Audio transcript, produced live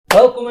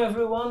Welcome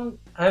everyone,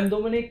 I'm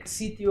Dominic,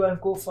 CTO and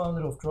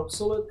co-founder of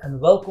Drupal, and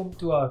welcome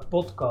to our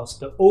podcast,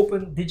 the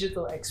Open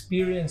Digital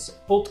Experience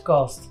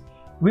Podcast.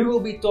 We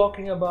will be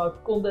talking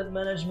about content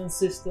management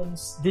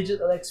systems,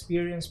 digital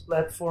experience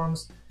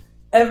platforms,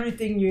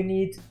 everything you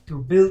need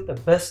to build the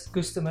best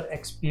customer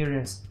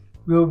experience.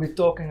 We will be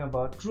talking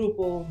about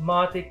Drupal,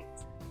 Matic,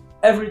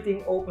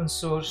 everything open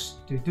source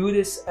to do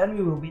this, and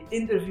we will be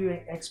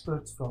interviewing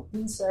experts from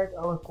inside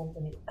our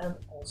company and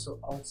also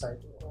outside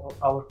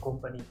our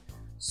company.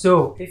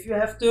 So, if you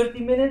have 30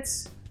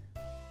 minutes,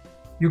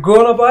 you go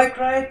on a bike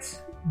ride,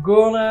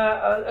 go on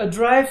a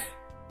drive,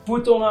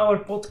 put on our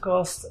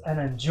podcast and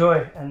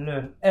enjoy and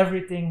learn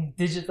everything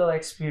digital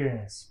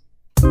experience.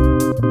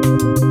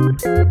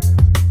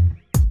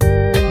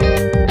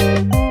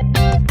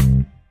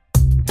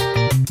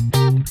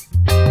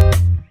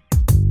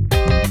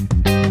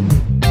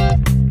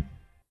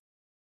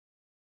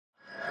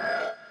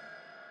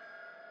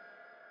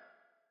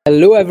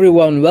 Hello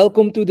everyone,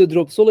 welcome to the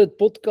Drupal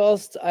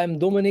podcast. I'm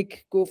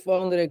Dominic,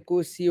 co-founder and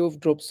co-CEO of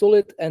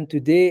Drupal, and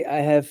today I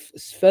have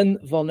Sven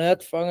van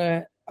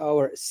Uitvangen,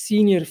 our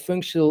senior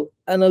functional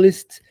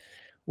analyst,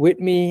 with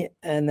me.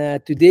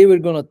 And today we're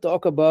going to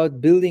talk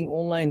about building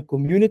online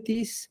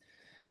communities.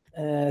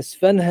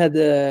 Sven had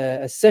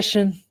a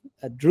session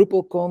at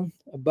DrupalCon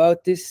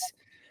about this,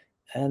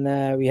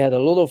 and we had a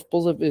lot of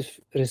positive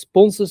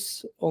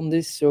responses on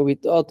this. So we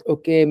thought,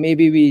 okay,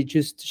 maybe we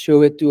just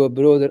show it to a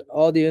broader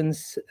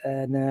audience.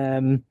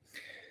 And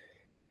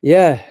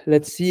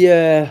let's see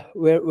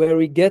where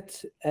we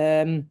get.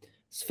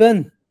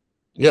 Sven.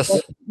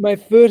 Yes. My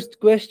first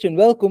question.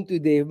 Welcome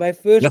today. My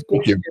first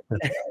question.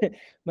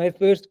 My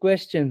first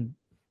question.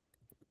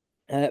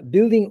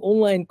 Building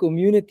online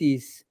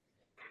communities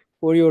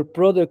for your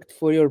product,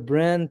 for your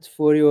brand,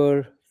 for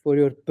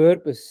your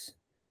purpose.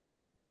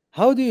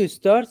 How do you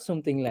start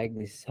something like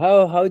this?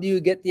 How do you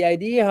get the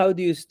idea? How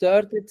do you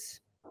start it?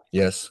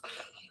 Yes,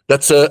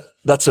 that's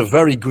a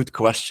very good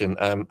question.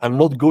 I'm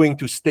not going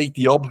to state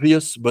the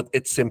obvious, but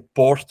it's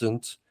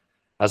important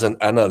as an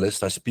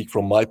analyst, I speak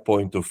from my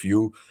point of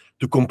view,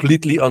 to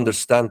completely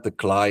understand the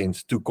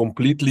client, to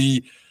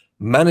completely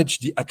manage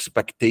the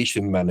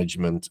expectation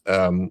management,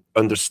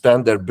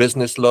 understand their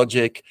business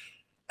logic,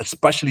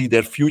 especially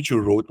their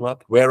future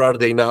roadmap. Where are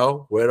they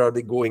now? Where are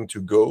they going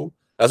to go?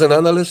 As an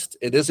analyst,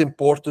 it is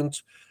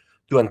important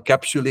to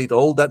encapsulate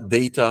all that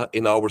data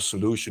in our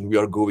solution we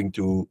are going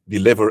to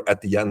deliver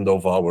at the end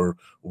of our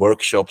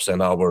workshops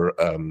and our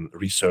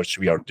research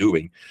we are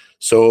doing.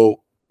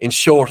 So, in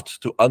short,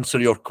 to answer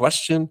your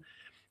question,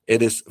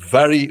 it is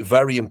very,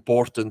 very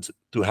important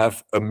to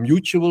have a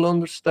mutual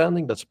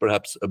understanding, that's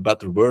perhaps a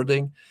better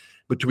wording,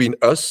 between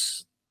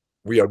us,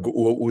 who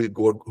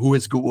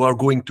are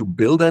going to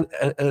build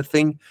a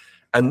thing,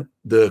 and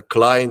the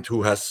client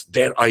who has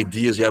their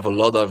ideas. You have a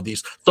lot of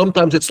these.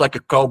 Sometimes it's like a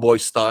cowboy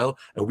style,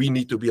 and we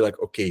need to be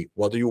like, okay,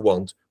 what do you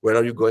want? Where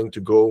are you going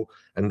to go?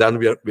 And then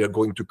we are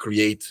going to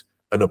create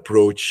an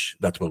approach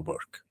that will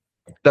work.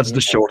 That's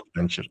the short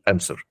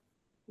answer.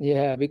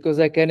 Yeah, because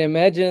I can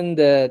imagine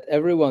that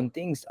everyone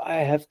thinks I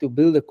have to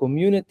build a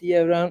community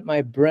around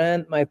my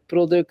brand, my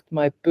product,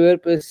 my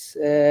purpose.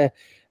 I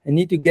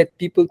need to get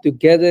people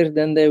together,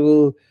 then they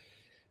will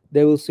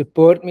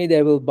support me,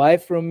 they will buy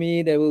from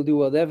me, they will do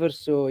whatever.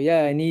 So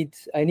yeah, I need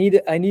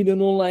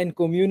an online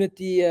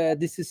community.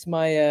 This is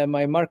my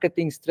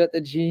marketing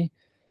strategy,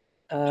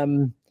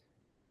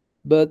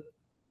 but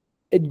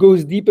it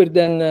goes deeper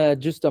than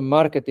just a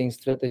marketing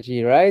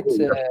strategy, right?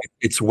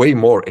 It's way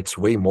more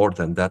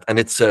than that, and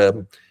it's I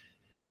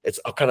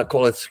kind of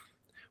call it,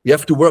 we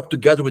have to work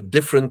together with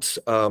different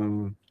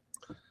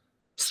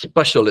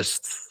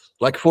specialists.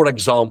 Like, for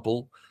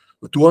example,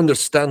 to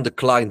understand the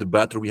client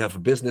better, we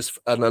have business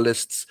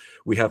analysts,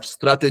 we have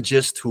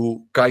strategists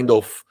who kind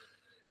of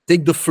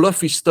take the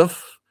fluffy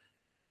stuff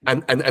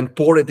and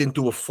pour it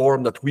into a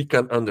form that we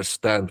can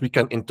understand, we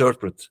can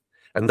interpret.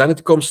 And then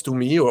it comes to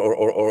me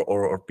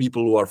or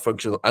people who are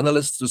functional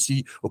analysts to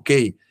see,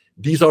 okay,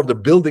 these are the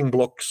building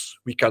blocks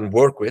we can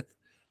work with.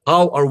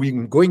 How are we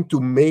going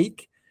to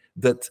make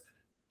that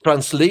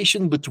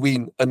translation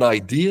between an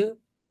idea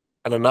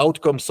and an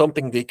outcome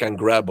something they can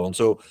grab on?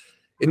 So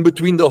in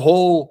between the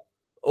whole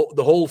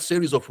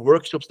series of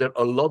workshops, there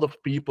are a lot of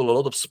people, a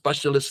lot of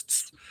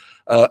specialists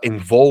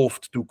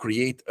involved to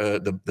create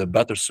the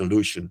better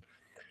solution.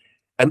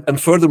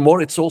 And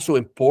furthermore, it's also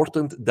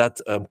important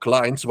that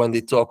clients, when they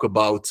talk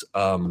about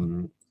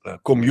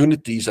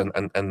communities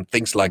and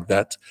things like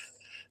that,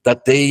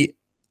 that they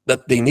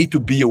need to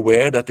be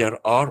aware that there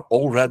are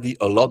already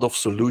a lot of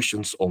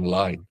solutions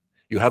online.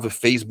 You have a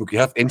Facebook, you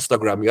have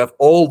Instagram, you have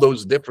all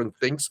those different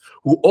things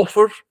who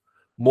offer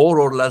more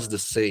or less the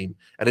same.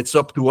 And it's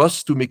up to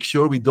us to make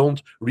sure we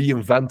don't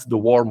reinvent the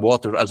warm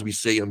water, as we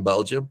say in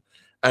Belgium,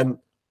 and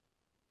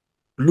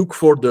look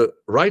for the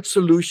right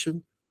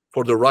solution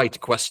for the right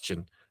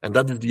question. And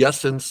that is the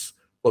essence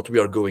what we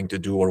are going to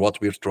do, or what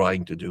we're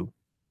trying to do.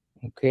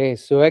 Okay,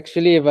 so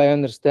actually, if I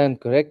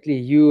understand correctly,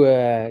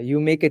 you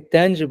make it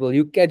tangible.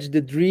 You catch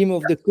the dream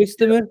of the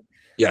customer.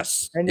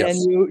 Yes. And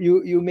yes.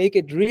 you make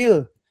it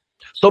real.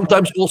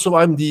 Sometimes also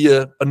I'm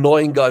the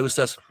annoying guy who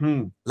says,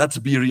 let's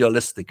be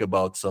realistic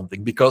about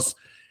something, because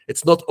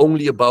it's not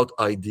only about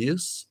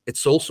ideas,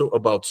 it's also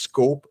about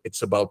scope,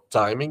 it's about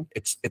timing,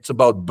 it's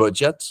about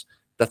budget.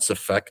 That's a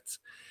fact.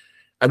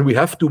 And we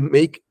have to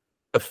make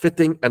a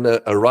fitting and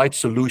a right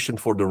solution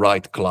for the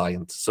right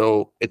client.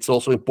 So it's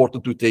also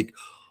important to take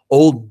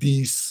all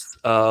these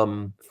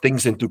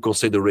things into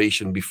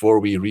consideration before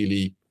we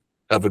really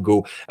have a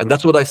go. And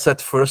that's what I said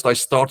first. I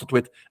started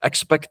with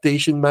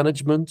expectation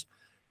management.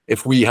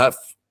 If we have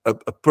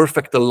a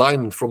perfect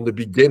alignment from the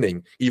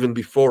beginning, even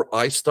before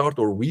I start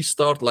or we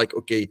start, like,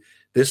 okay,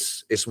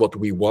 this is what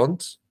we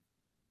want,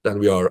 then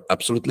we are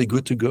absolutely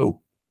good to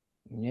go.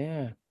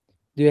 Yeah.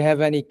 Do you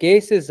have any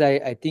cases?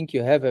 I think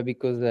you have,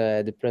 because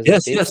the Yes,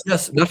 presentation yes,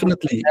 yes,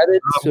 definitely. had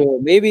it. So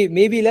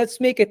maybe let's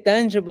make it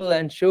tangible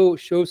and show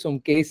some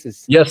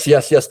cases. Yes,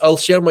 yes, yes. I'll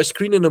share my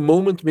screen in a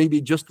moment. Maybe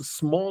just a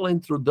small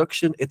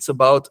introduction. It's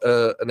about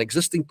an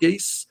existing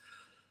case.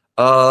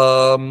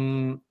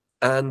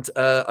 And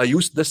I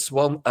used this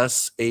one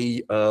as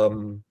the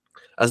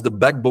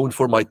backbone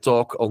for my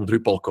talk on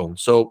DrupalCon.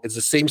 So it's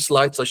the same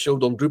slides I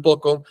showed on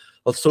DrupalCon.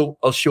 Also,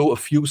 I'll show a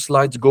few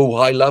slides, go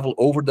high level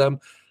over them,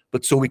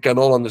 but so we can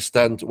all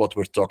understand what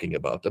we're talking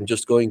about. I'm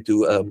just going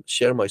to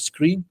share my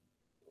screen.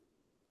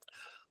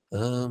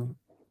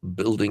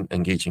 Building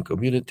engaging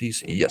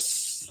communities.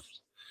 Yes.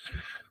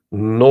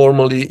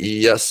 Normally,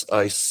 yes,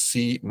 I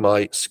see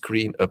my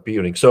screen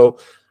appearing. So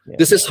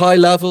this is high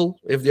level.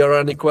 If there are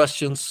any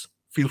questions,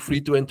 feel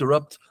free to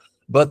interrupt.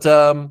 But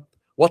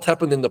what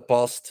happened in the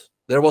past?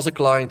 There was a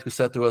client who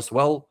said to us,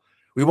 well,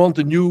 we want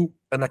a new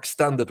and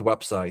extended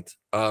website.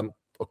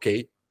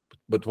 Okay,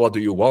 but what do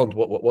you want?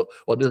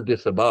 What is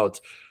this about?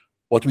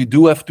 What we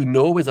do have to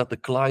know is that the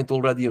client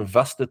already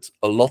invested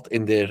a lot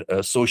in their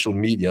social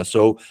media.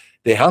 So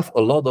they have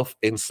a lot of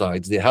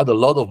insights. They had a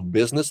lot of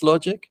business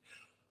logic.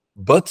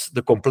 But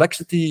the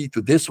complexity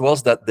to this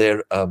was that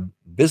their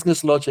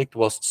business logic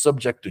was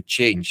subject to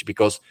change,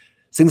 because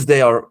since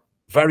they are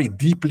very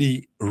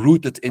deeply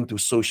rooted into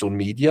social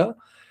media,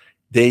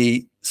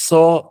 they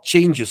saw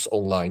changes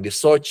online. They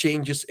saw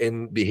changes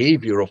in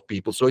behavior of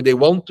people. So they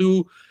want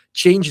to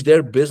change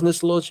their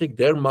business logic,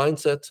 their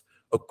mindset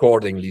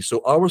accordingly.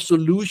 So our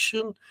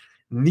solution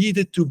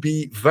needed to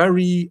be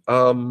very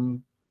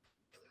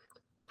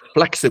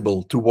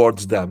flexible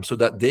towards them, so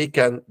that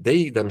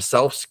they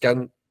themselves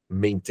can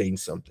maintain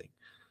something.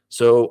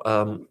 So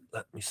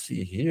let me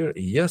see here.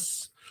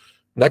 Yes,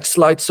 next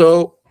slide.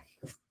 So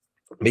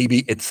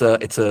maybe it's a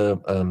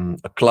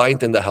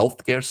client in the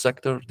healthcare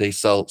sector. They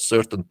sell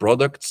certain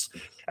products,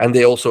 and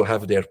they also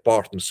have their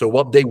partners. So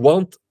what they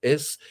want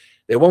is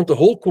they want a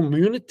whole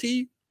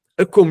community,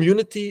 a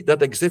community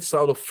that exists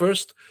out of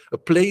first a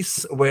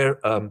place where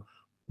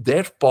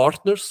their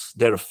partners,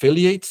 their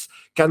affiliates,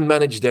 can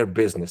manage their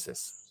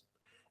businesses.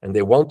 And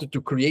they wanted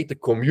to create a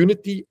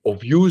community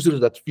of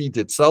users that feeds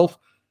itself,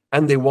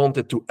 and they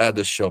wanted to add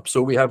a shop.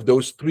 So we have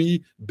those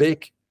three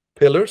big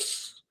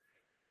pillars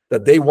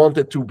that they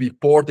wanted to be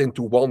poured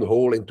into one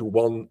whole, into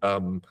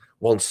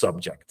one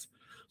subject.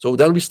 So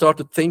then we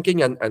started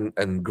thinking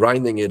and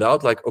grinding it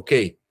out, like,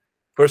 okay,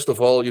 first of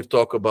all, you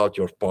talk about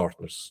your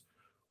partners.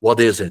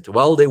 What is it?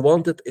 Well, they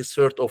wanted a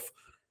sort of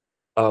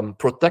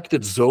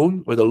protected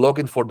zone with a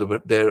login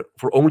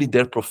for only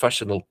their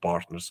professional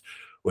partners,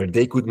 where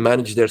they could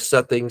manage their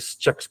settings,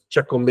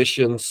 check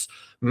commissions,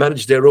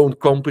 manage their own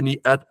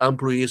company, add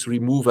employees,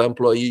 remove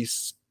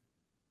employees.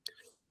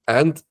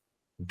 And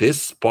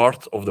this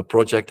part of the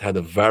project had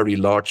a very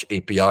large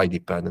API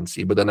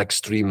dependency, but an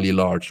extremely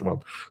large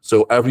one.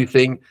 So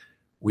everything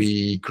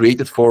we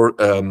created for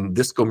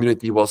this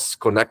community was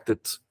connected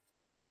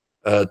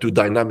to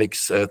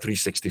Dynamics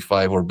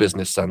 365, or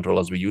Business Central,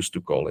 as we used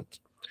to call it.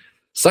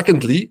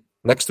 Secondly,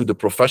 next to the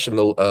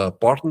professional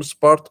partners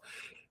part,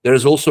 there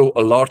is also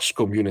a large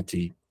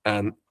community,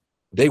 and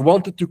they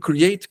wanted to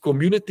create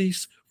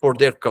communities for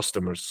their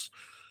customers.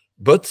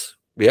 But,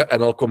 yeah,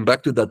 and I'll come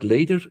back to that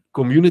later,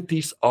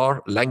 communities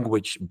are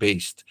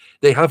language-based.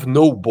 They have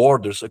no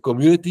borders. A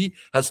community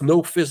has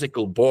no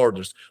physical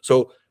borders.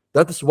 So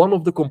that is one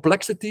of the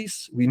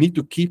complexities we need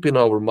to keep in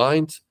our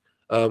mind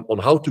on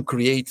how to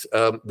create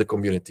the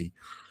community.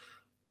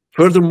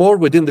 Furthermore,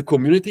 within the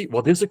community,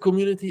 what is a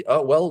community?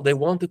 Well, they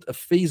wanted a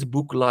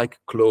Facebook-like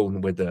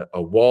clone with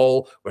a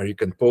wall where you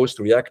can post,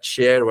 react,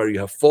 share, where you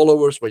have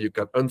followers, where you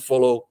can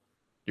unfollow.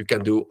 You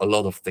can do a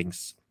lot of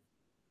things.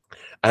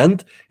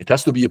 And it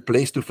has to be a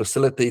place to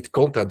facilitate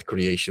content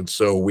creation.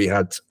 So we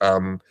had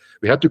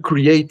to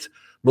create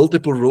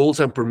multiple roles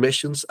and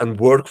permissions and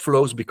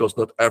workflows, because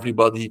not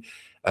everybody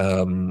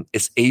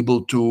is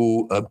able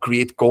to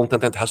create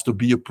content that has to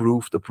be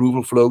approved,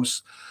 approval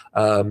flows.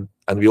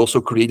 And we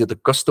also created a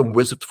custom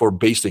wizard for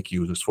basic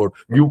users, for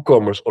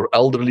newcomers or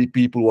elderly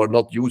people who are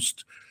not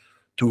used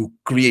to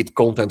create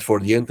content for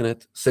the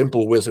internet.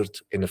 Simple wizard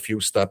in a few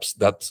steps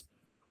that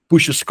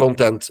pushes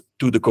content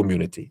to the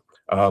community.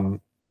 And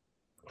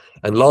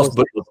last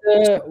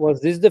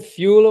was this the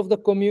fuel of the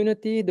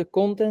community, the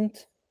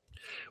content?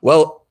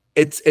 Well,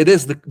 it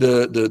is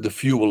the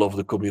fuel of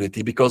the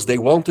community, because they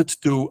wanted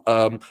to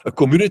a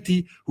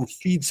community who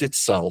feeds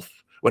itself.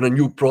 When a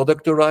new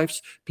product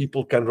arrives,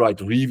 people can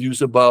write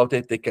reviews about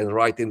it. They can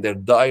write in their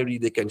diary.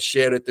 They can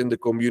share it in the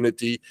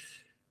community.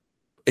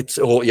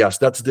 Yes,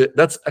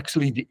 that's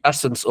actually the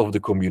essence of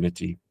the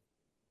community.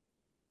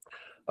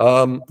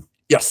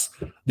 Yes,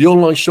 the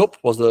online shop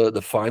was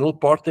the final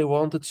part they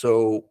wanted.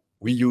 So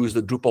we use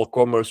the Drupal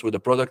commerce with the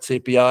products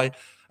API,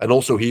 and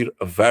also here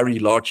a very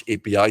large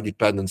API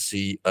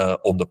dependency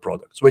on the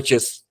products, which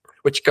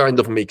kind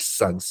of makes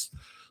sense.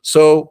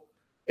 So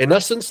in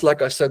essence,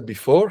 like I said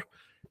before,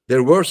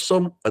 there were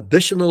some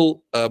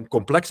additional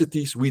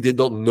complexities we did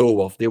not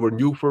know of. They were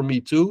new for me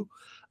too.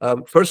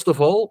 First of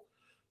all,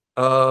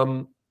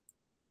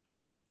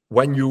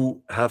 when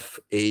you have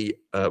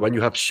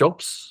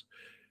shops,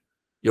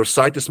 your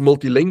site is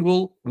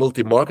multilingual,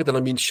 multi-market, and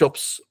I mean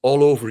shops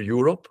all over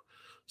Europe.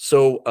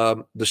 So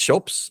the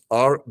shops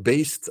are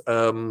based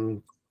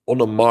on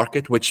a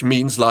market, which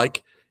means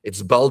like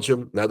it's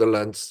Belgium,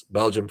 Netherlands,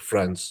 Belgium,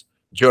 France,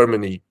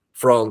 Germany,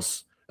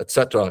 France,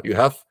 etc. You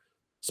have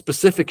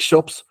specific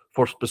shops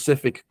for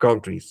specific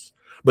countries.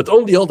 But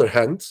on the other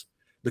hand,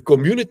 the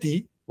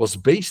community was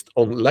based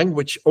on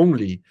language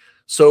only.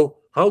 So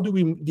how do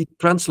we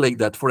translate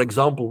that? For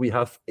example, we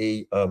have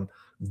a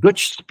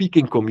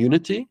Dutch-speaking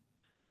community,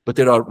 but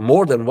there are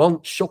more than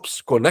one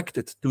shops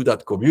connected to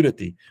that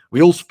community.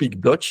 We all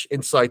speak Dutch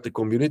inside the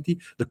community.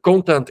 The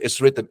content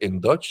is written in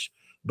Dutch,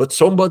 but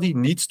somebody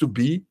needs to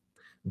be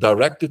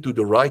directed to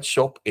the right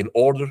shop in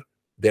order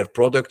their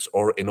products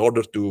or in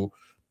order to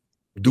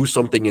do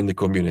something in the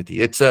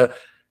community. It's a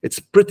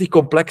pretty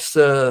complex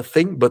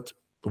thing, but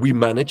we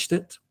managed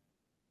it.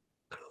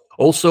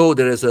 Also,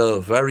 there is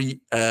a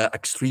very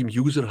extreme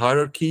user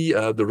hierarchy,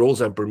 the roles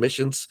and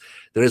permissions.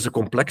 There is a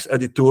complex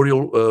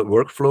editorial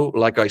workflow.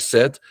 Like I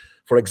said,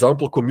 for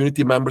example,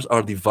 community members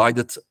are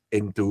divided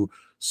into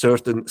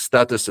certain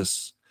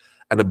statuses.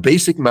 And a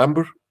basic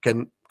member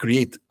can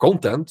create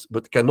content,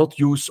 but cannot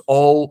use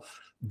all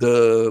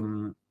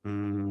the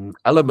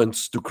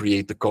elements to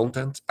create the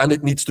content. And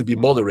it needs to be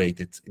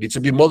moderated. It needs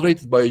to be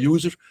moderated by a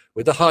user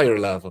with a higher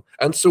level,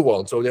 and so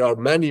on. So there are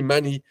many,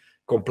 many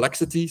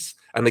complexities,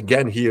 and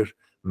again here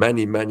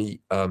many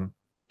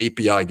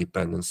API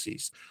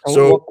dependencies.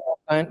 So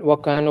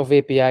what kind of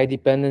API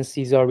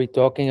dependencies are we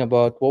talking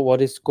about?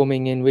 What is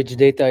coming in? Which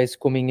data is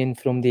coming in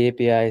from the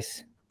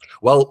APIs?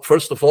 Well,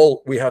 first of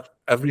all, we have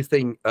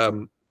everything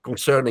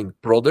concerning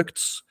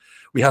products.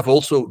 We have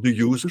also the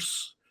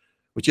users,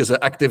 which is an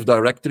Active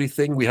Directory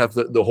thing. We have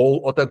the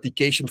whole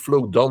authentication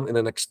flow done in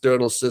an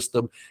external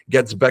system,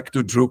 gets back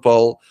to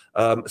Drupal.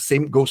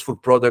 Same goes for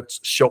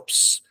products,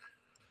 shops.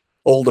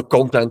 All the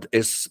content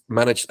is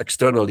managed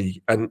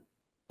externally, and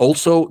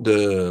also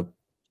the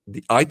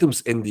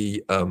items in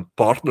the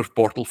partner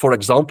portal. For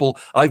example,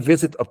 I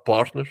visit a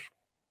partner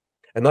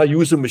and I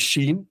use a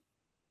machine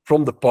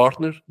from the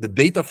partner. The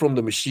data from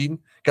the machine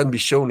can be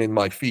shown in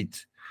my feed.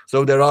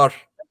 So there are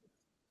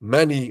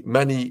many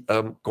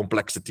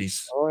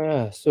complexities. Oh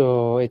yeah,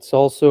 so it's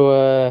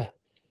also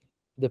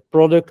the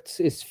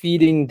product is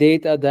feeding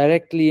data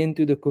directly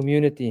into the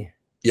community.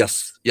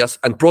 Yes,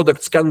 and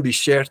products can be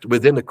shared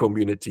within a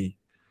community,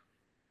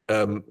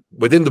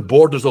 within the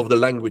borders of the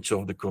language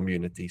of the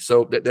community.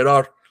 So there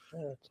are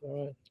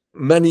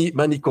many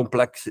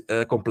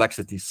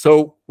complexities.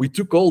 So we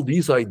took all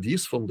these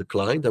ideas from the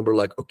client and we're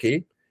like,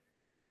 okay,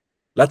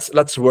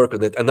 let's work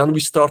on it. And then we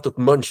started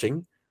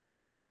munching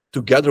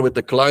together with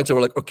the clients, and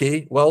we're like,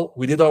 okay, well,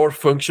 we did our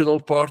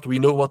functional part. We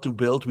know what to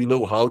build. We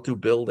know how to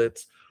build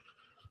it.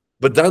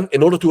 But then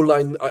in order to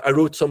align, I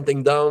wrote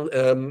something down,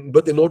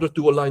 but in order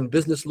to align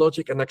business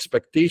logic and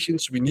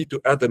expectations, we need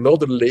to add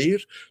another layer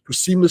to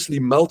seamlessly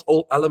melt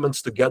all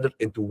elements together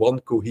into one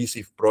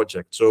cohesive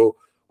project. So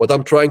what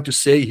I'm trying to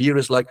say here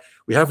is like,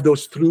 we have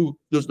those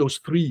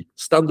three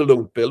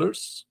standalone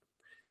pillars,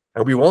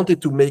 and we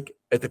wanted to make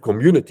it a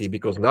community,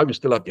 because now you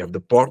have the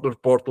partner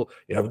portal,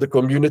 you have the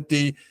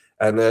community,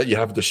 and you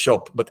have the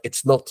shop, but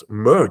it's not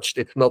merged.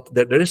 It's not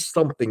that there is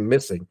something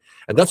missing.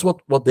 And that's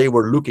what they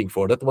were looking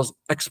for. That was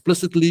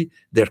explicitly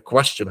their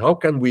question. How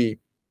can we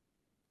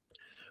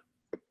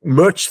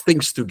merge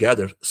things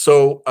together?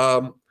 So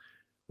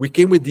we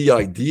came with the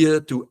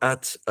idea to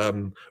add a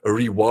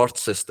reward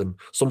system,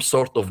 some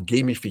sort of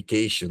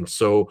gamification.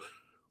 So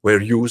where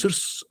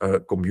users,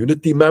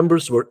 community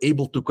members were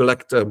able to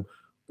collect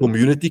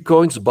community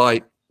coins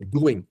by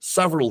doing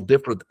several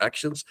different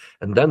actions,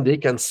 and then they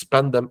can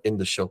spend them in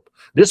the shop.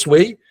 This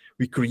way,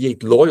 we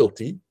create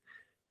loyalty,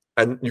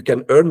 and you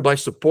can earn by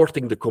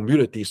supporting the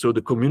community. So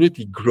the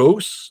community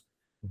grows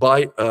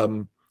by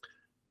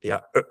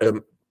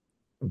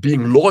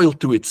being loyal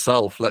to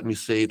itself, let me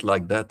say it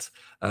like that.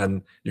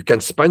 And you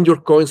can spend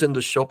your coins in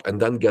the shop and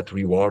then get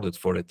rewarded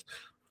for it.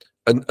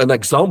 An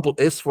example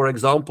is, for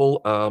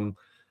example,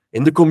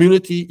 in the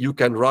community, you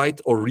can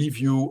write or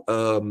review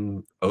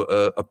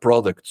a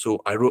product. So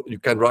you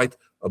can write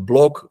a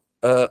blog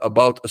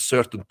about a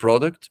certain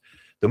product.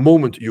 The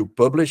moment you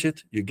publish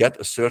it, you get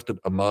a certain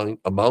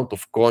amount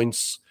of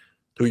coins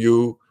to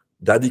you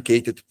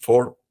dedicated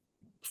for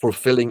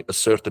fulfilling a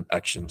certain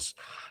actions.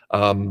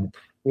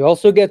 You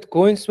also get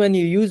coins when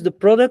you use the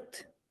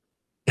product.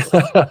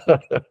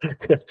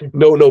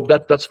 No,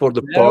 that's for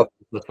the No.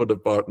 that's for the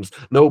partners.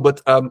 No,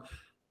 but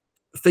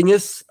thing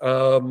is,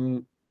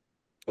 what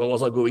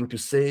was I going to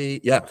say?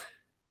 Yeah,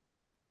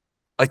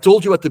 I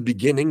told you at the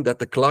beginning that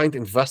the client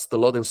invests a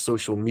lot in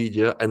social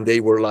media, and they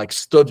were like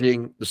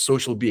studying the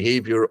social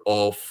behavior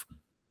of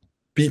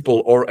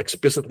people, or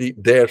explicitly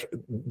their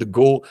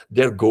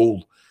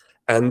goal.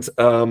 And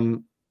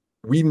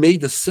we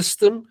made a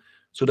system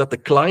so that the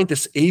client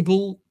is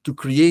able to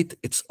create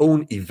its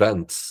own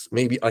events.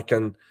 Maybe I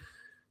can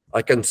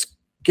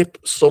skip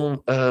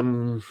some.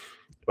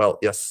 Well,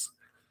 yes,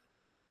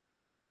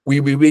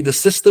 we made a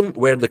system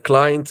where the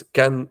client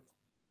can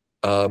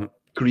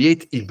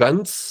create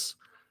events,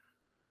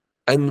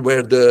 and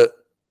where the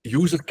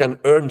user can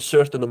earn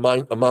certain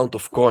amount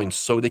of coins.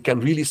 So they can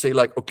really say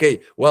like,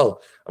 okay,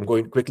 well, I'm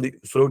going to quickly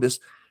throw this.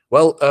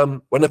 Well,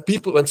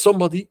 when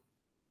somebody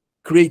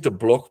create a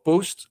blog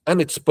post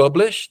and it's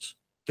published,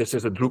 this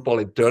is a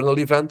Drupal internal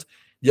event.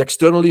 The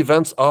external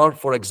events are,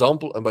 for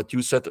example, and what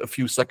you said a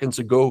few seconds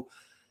ago,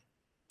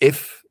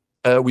 if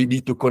we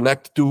need to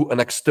connect to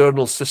an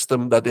external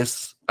system that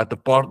is at the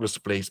partner's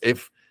place,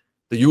 if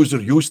the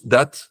user used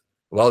that,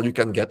 well, you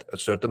can get a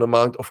certain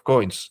amount of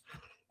coins.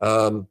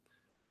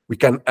 We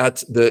can add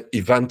the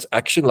event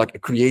action, like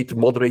create,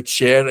 moderate,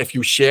 share. If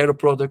you share a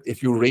product,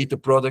 if you rate a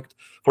product,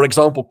 for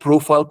example,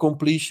 profile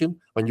completion.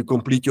 When you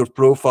complete your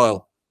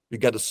profile, you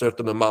get a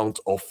certain amount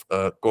of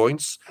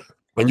coins.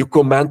 When you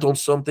comment on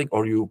something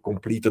or you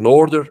complete an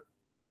order,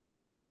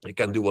 you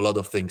can do a lot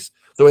of things.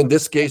 So in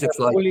this case, it's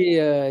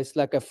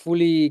like a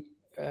fully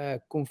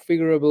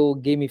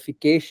configurable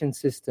gamification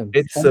system.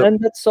 It's and then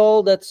that's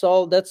all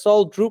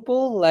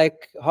Drupal.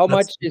 Like how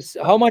much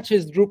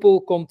is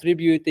Drupal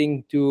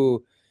contributing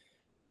to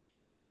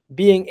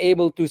being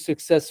able to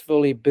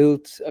successfully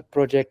build a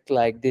project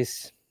like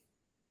this?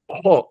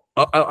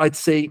 I'd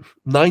say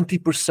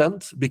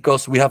 90%,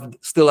 because we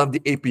still have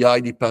the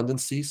API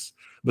dependencies,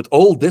 but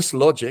all this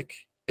logic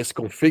is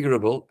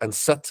configurable and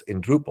set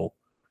in Drupal.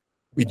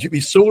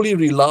 We solely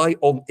rely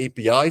on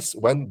APIs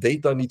when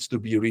data needs to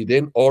be read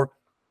in or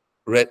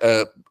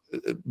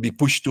be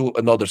pushed to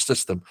another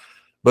system.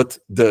 But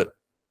the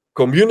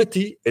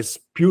community is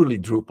purely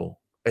Drupal.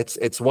 It's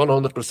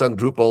 100%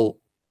 Drupal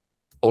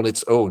on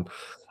its own.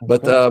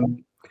 But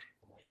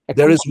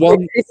there is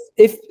one.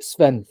 If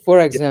Sven, for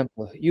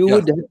example, you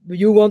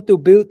want to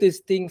build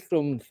this thing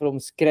from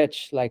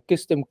scratch, like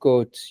custom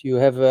code. You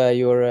have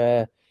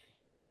your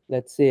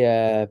let's say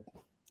a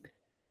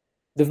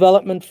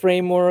development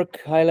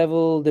framework,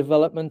 high-level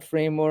development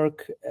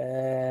framework.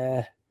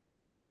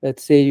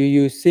 Let's say you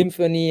use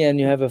Symfony and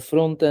you have a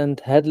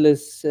front-end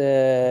headless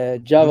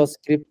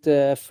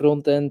JavaScript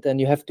front-end,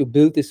 and you have to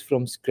build this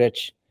from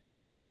scratch.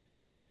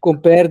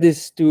 Compare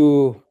this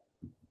to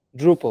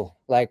Drupal,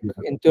 like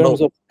in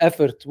terms of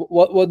effort.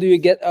 What do you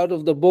get out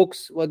of the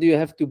box? What do you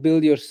have to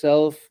build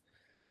yourself?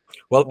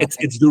 Well, it's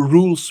the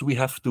rules we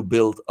have to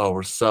build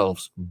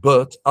ourselves,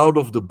 but out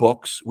of the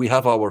box, we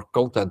have our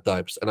content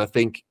types. And I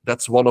think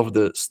that's one of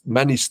the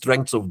many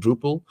strengths of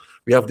Drupal.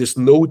 We have this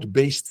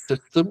node-based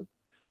system,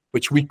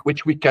 which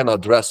we can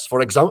address.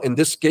 For example, in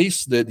this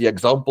case, the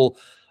example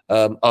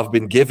I've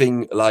been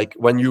giving, like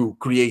when you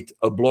create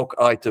a blog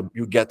item,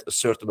 you get a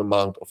certain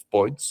amount of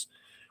points.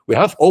 We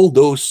have all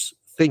those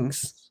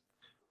things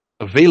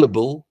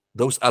available,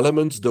 those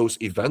elements, those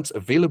events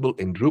available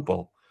in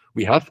Drupal.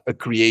 We have a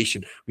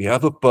creation, we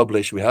have a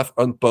publish, we have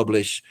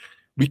unpublish.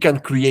 We can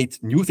create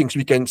new things.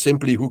 We can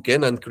simply hook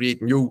in and create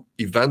new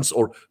events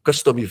or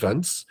custom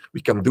events.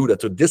 We can do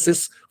that. So this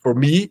is, for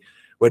me,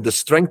 where the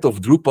strength of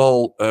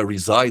Drupal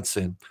resides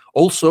in.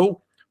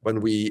 Also,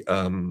 when we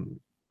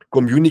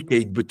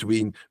communicate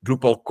between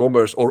Drupal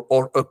commerce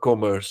or a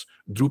commerce,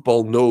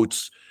 Drupal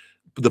nodes,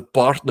 the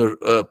partner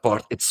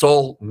part, it's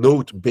all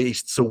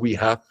node-based. So we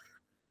have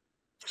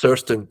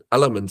certain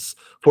elements.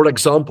 For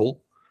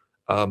example,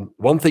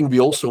 one thing we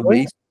also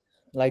made,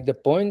 like the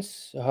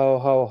points,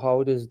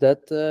 how does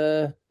that?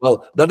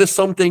 Well, that is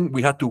something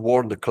we had to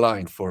warn the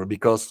client for,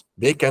 because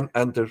they can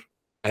enter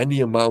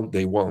any amount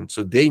they want.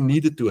 So they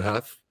needed to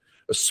have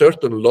a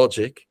certain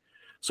logic.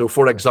 So,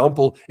 for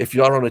example, if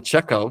you are on a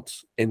checkout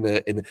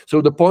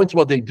so the points,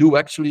 what they do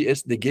actually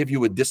is they give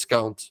you a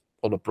discount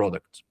on a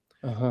product.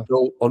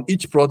 So on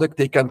each product,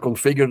 they can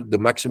configure the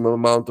maximum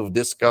amount of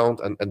discount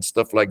and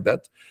stuff like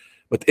that.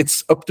 But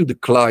it's up to the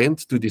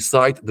client to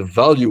decide the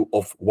value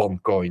of one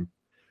coin,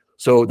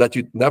 so that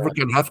you never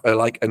can have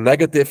a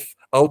negative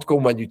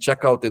outcome when you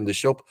check out in the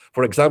shop.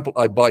 For example,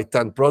 I buy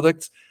 10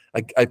 products,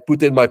 I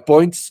put in my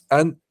points,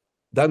 and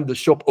then the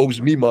shop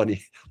owes me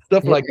money.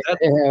 Stuff like that.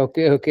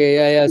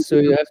 Okay. So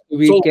you have to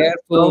be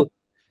careful.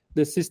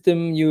 The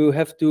system, you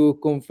have to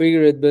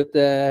configure it, but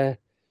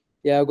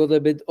I got a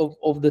bit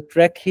of the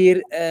track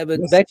here. But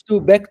yes.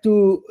 back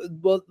to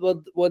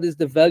what is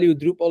the value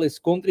Drupal is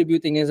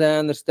contributing, as I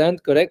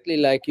understand correctly.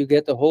 Like you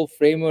get a whole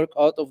framework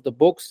out of the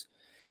box.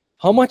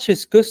 How much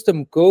is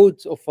custom code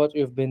of what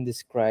you've been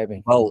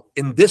describing? Well,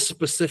 in this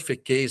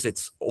specific case,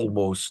 it's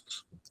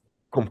almost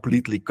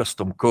completely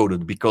custom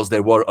coded because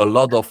there were a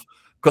lot of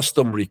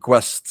custom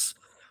requests.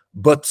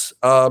 But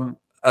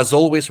as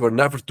always, we're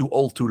never too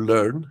old to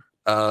learn.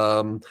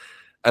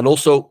 And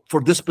also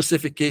for this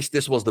specific case,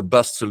 this was the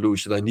best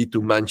solution. I need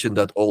to mention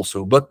that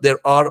also. But there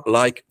are,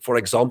 like, for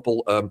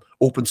example,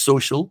 Open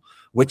Social,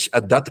 which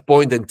at that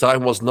point in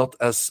time was not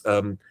as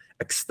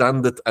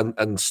extended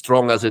and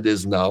strong as it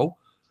is now.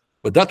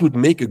 But that would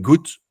make a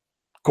good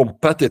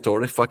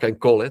competitor, if I can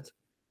call it,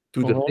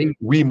 to the thing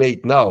we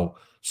made now.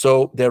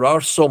 So there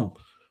are some,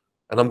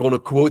 and I'm going to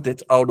quote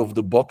it, out of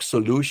the box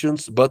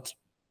solutions, but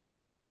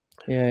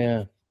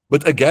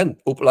But again,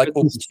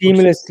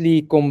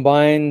 seamlessly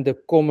combine the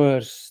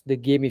commerce, the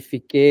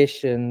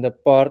gamification, the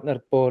partner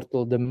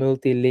portal, the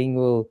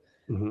multilingual.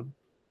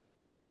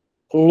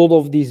 A lot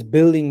of these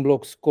building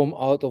blocks come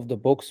out of the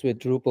box with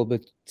Drupal,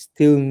 but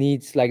still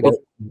needs like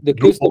the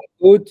custom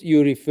code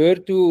you refer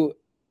to.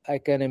 I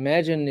can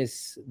imagine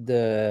is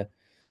the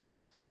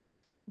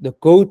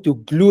code to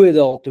glue it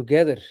all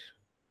together.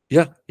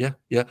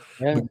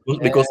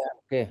 Because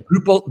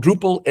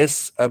Drupal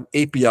is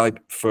API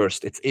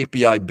first. It's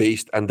API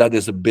based, and that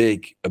is a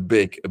big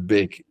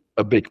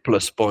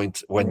plus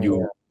point when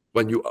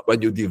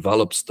you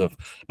develop stuff.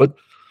 But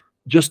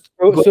just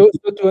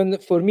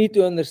for me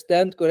to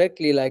understand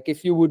correctly, like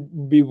if you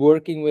would be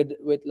working with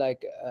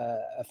like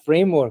a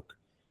framework,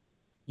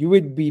 you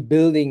would be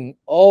building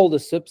all the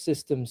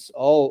subsystems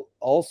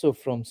also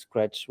from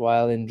scratch,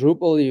 while in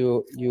Drupal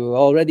you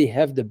already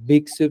have the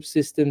big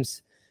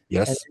subsystems.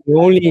 Yes, and you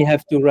only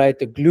have to write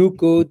the glue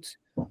code.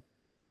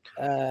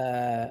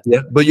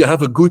 But you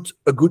have a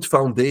good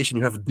foundation.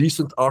 You have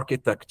decent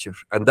architecture,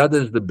 and that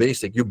is the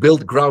basic. You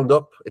build ground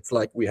up. It's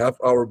like we have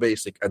our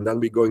basic, and then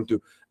we're going to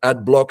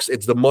add blocks.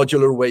 It's the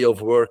modular way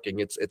of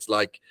working. It's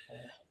like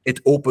it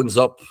opens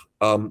up.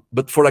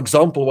 But for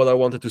example, what I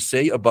wanted to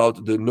say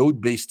about the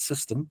node-based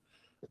system,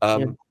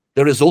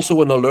 there is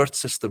also an alert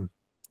system.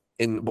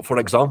 For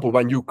example,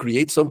 when you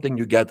create something,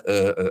 you get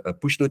a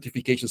push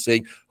notification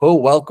saying, "Oh,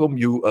 welcome!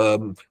 You,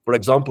 for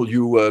example,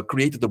 you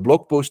created a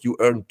blog post. You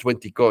earned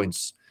 20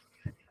 coins."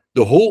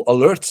 The whole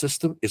alert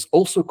system is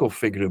also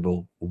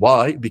configurable.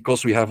 Why?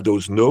 Because we have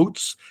those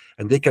nodes,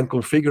 and they can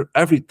configure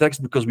every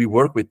text because we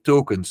work with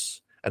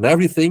tokens, and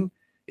everything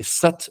is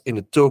set in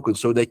a token,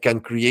 so they can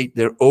create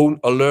their own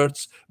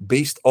alerts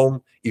based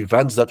on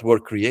events that were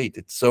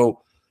created.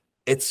 So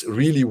it's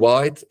really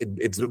wide.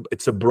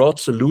 It's a broad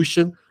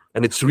solution.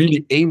 And it's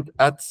really aimed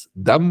at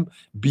them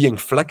being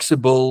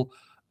flexible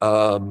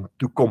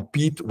to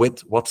compete with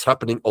what's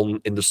happening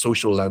in the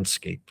social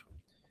landscape.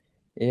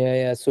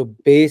 So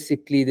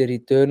basically, the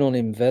return on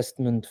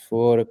investment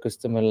for a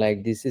customer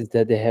like this is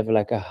that they have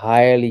like a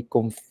highly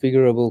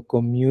configurable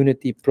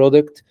community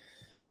product,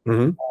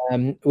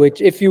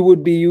 which if you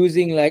would be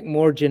using like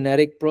more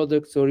generic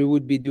products, or you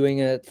would be doing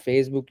it at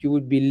Facebook, you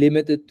would be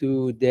limited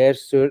to their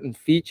certain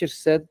feature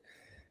set.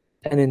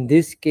 And in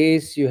this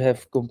case, you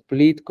have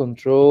complete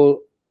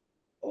control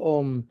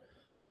on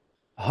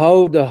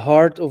how the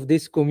heart of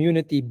this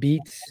community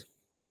beats.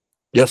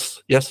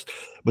 Yes.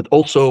 But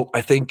also, I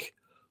think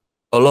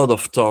a lot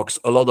of talks,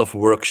 a lot of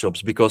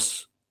workshops,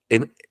 because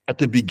at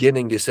the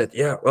beginning they said,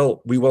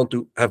 we want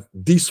to have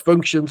these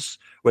functions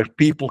where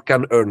people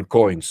can earn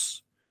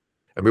coins.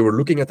 And we were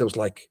looking at it, was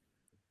like,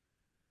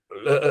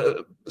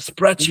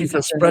 spreadsheets,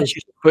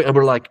 and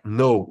we're like,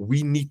 no,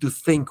 we need to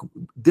think.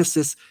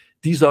 These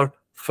are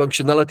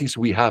functionalities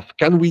we have.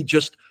 Can we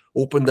just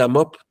open them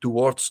up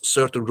towards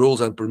certain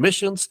roles and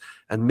permissions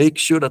and make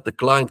sure that the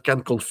client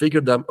can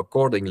configure them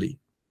accordingly?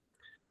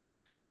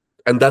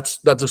 And that's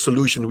a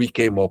solution we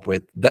came up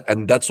with.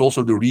 And that's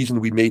also the reason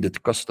we made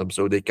it custom,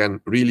 so they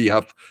can really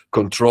have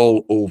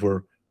control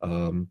over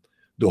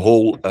the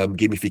whole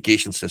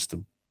gamification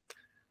system.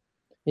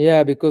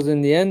 Yeah, because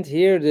in the end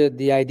here,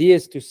 the idea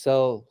is to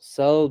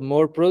sell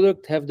more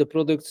product, have the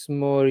products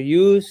more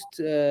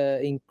used,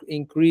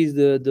 increase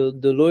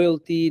the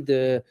loyalty,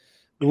 the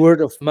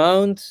word of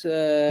mouth.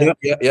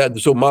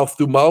 So mouth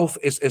to mouth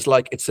is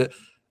like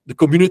the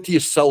community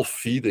is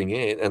self-feeding,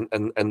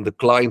 and the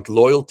client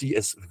loyalty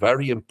is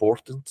very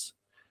important.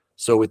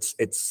 So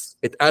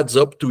it adds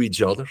up to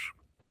each other.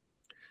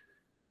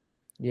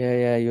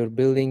 You're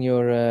building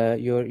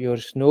your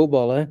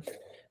snowball, eh?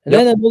 And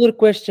then another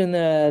question,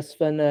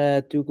 Sven,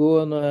 to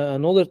go on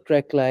another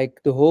track, like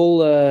the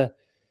whole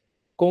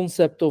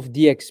concept of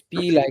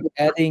DXP, like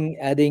adding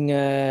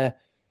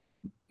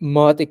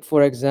Matic,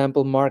 for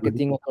example,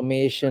 marketing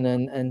automation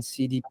and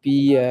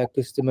CDP,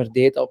 customer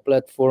data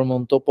platform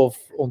on top of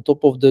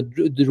the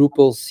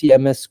Drupal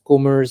CMS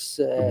commerce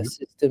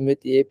system with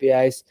the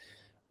APIs.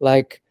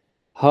 Like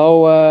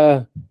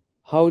how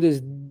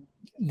does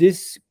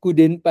this could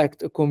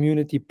impact a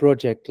community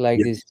project like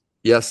this?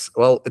 Yes,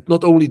 well, it's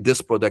not only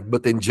this product,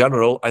 but in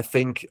general, I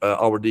think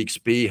our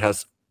DXP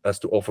has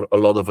to offer a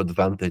lot of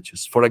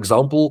advantages. For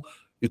example,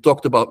 you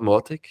talked about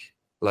Matic,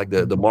 like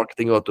the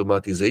marketing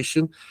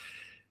automatization.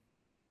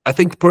 I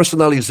think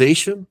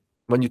personalization,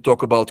 when you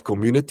talk about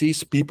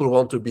communities, people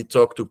want to be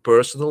talked to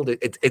personal.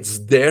 It's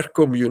their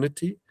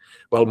community.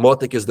 Well,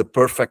 Matic is the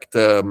perfect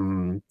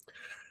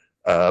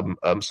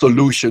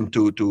solution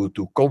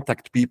to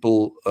contact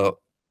people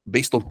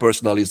based on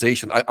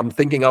personalization. I'm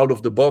thinking out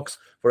of the box.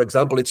 For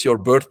example, it's your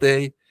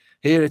birthday.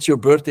 Here, it's your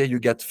birthday. You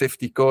get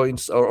 50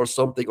 coins or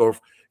something. Or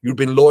you've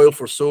been loyal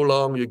for so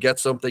long, you get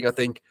something. I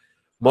think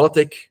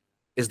Mautic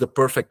is the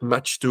perfect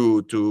match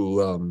to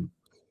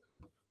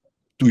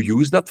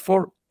use that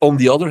for. On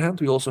the other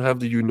hand, we also have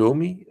the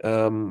Unomi,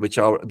 which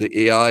are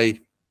the AI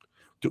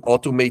to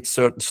automate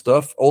certain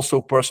stuff.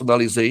 Also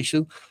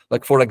personalization.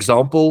 Like, for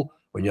example,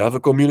 when you have a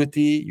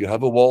community, you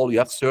have a wall, you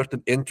have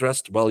certain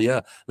interest. Well,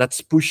 yeah,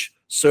 let's push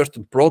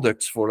certain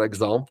products, for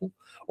example,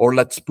 or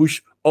let's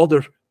push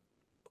other,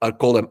 I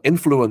call them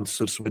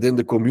influencers within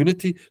the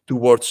community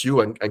towards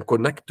you and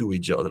connect to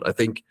each other. I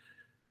think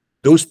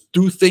those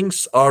two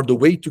things are the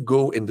way to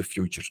go in the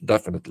future,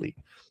 definitely.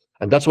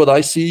 And that's what I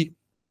see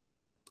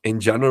in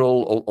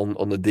general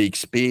on the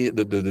DXP,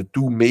 the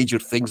two major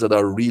things that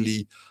are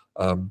really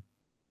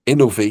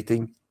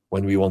innovating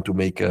when we want to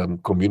make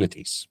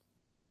communities.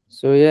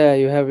 So yeah,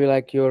 you have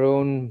like your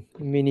own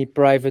mini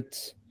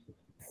private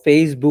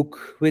Facebook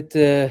with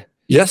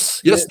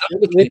yes,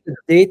 definitely. with the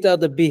data,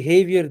 the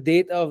behavior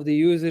data of the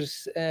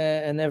users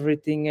and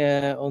everything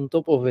on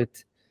top of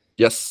it.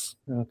 Yes.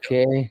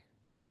 Okay.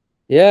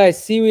 Yeah, I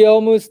see we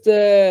almost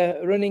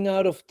running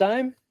out of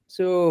time.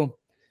 So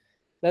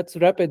let's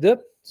wrap it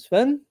up.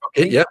 Sven,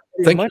 okay, yeah. Thank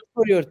you very much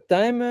for your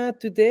time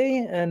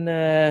today. And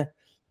it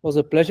was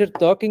a pleasure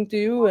talking to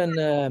you.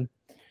 And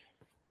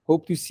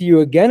hope to see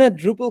you again at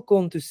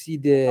DrupalCon to see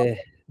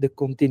the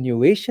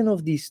continuation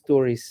of these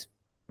stories.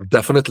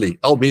 Definitely.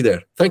 I'll be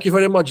there. Thank you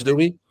very much,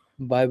 Dumi.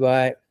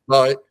 Bye-bye.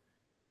 Bye.